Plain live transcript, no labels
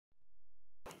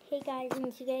Hey guys,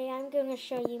 and today I'm going to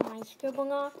show you my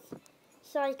Scribblenauts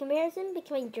size comparison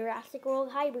between Jurassic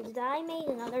World hybrids that I made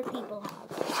and other people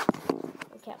have.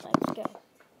 Okay, let's go.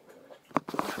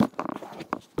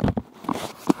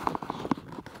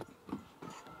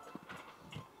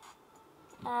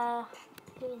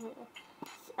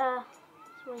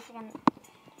 Wait a second.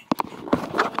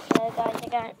 Okay, so guys, I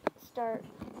gotta start.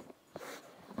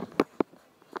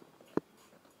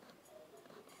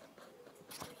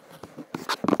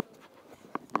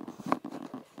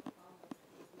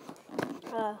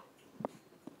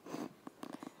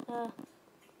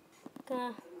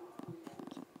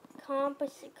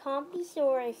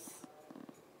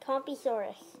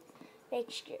 Compisaurus,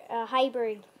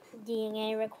 hybrid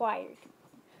DNA required.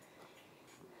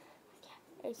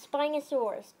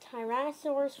 Spinosaurus,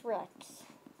 Tyrannosaurus Rex,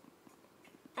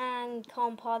 and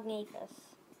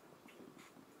Compognathus.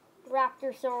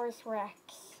 Raptorsaurus Rex.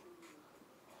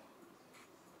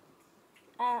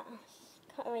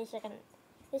 Wait a second.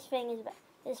 This thing,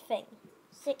 6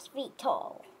 feet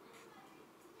tall.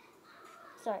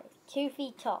 Sorry, 2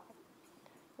 feet tall.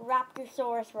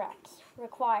 Raptorsaurus Rex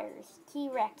requires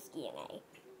T-Rex DNA.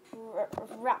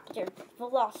 Velociraptor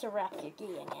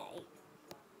DNA.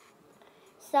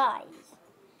 Size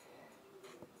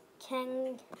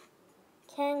 10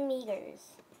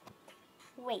 meters.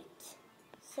 Weight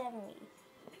 70.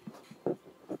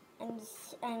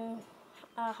 And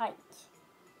height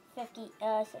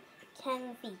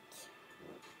 10 feet.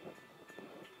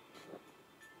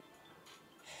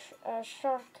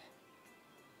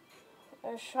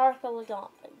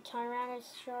 Sharkolodon,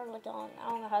 Tyrannosaurolodon, I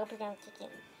don't know how to pronounce it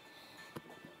again.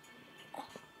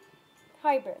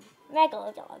 Hybrid,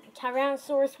 Megalodon,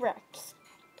 Tyrannosaurus Rex,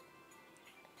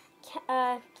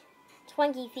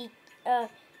 20 feet,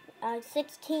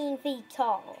 16 feet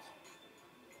tall.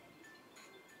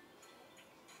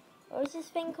 What was this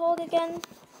thing called again?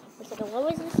 What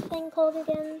was this thing called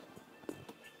again?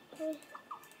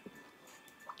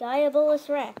 Diabolus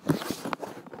Rex.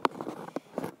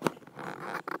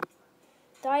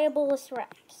 Diabolus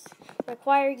Rex.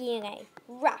 Required DNA.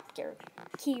 Raptor.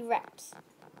 T-Rex.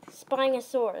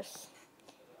 Spinosaurus.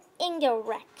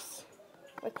 Indorex.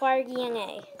 Required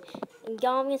DNA.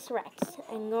 Indominus Rex.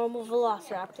 And normal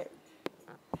Velociraptor.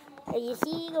 You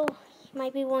see, you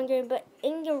might be wondering, but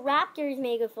Indoraptor is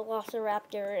made with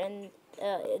Velociraptor and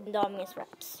Indominus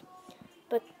Rex.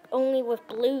 But only with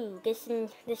blue. This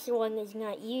one is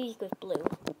not used with blue.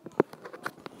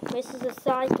 This is a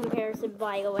size comparison,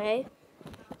 by the way.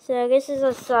 So this is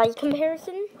a size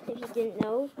comparison, if you didn't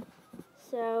know.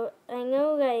 So I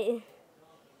know that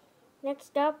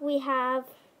next up we have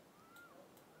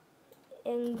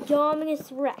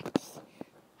Indominus Rex,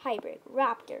 hybrid,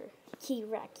 raptor,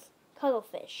 T-Rex,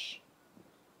 cuttlefish,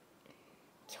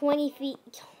 20 feet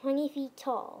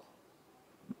tall,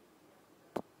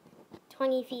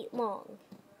 20 feet long.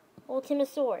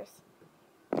 Ultimasaurus,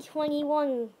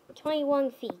 21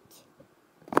 feet.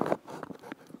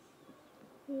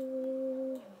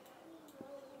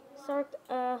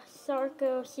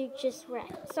 Sarcosuchus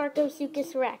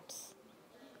Rex,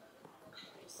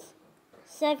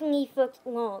 70 foot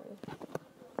long.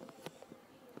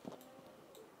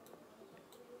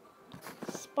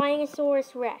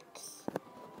 Spinosaurus Rex,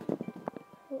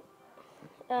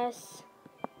 30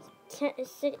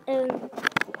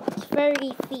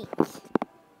 feet.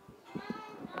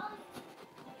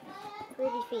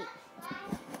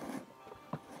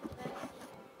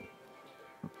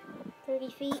 30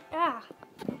 feet. Ah!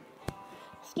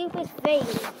 Stupid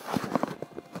face.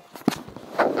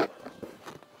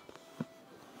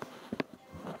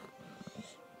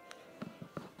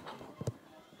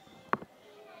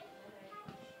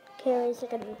 Okay, wait a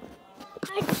second.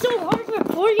 It's so hard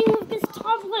recording with this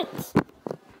tablet!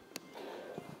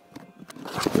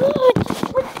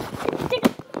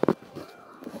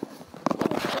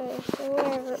 Okay, so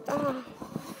whatever.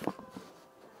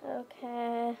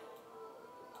 Okay.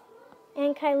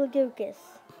 Ankylodocus,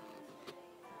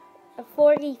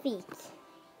 40 feet.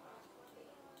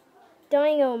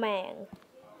 Dino Man,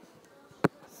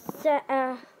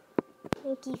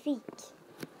 90 feet.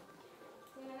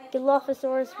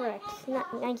 Dilophosaurus Rex,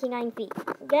 99 feet.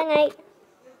 Then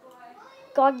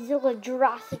Godzilla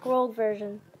Jurassic World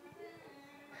version,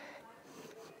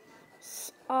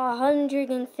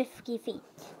 150 feet.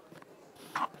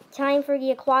 Time for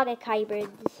the aquatic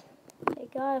hybrids.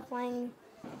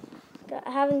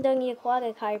 I haven't done the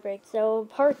aquatic hybrids, so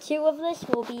part 2 of this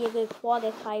will be the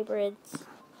aquatic hybrids.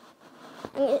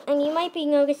 And you might be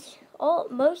noticed all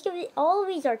of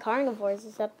these are carnivores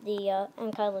except the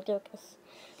Ankylodocus.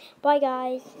 Bye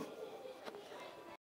guys.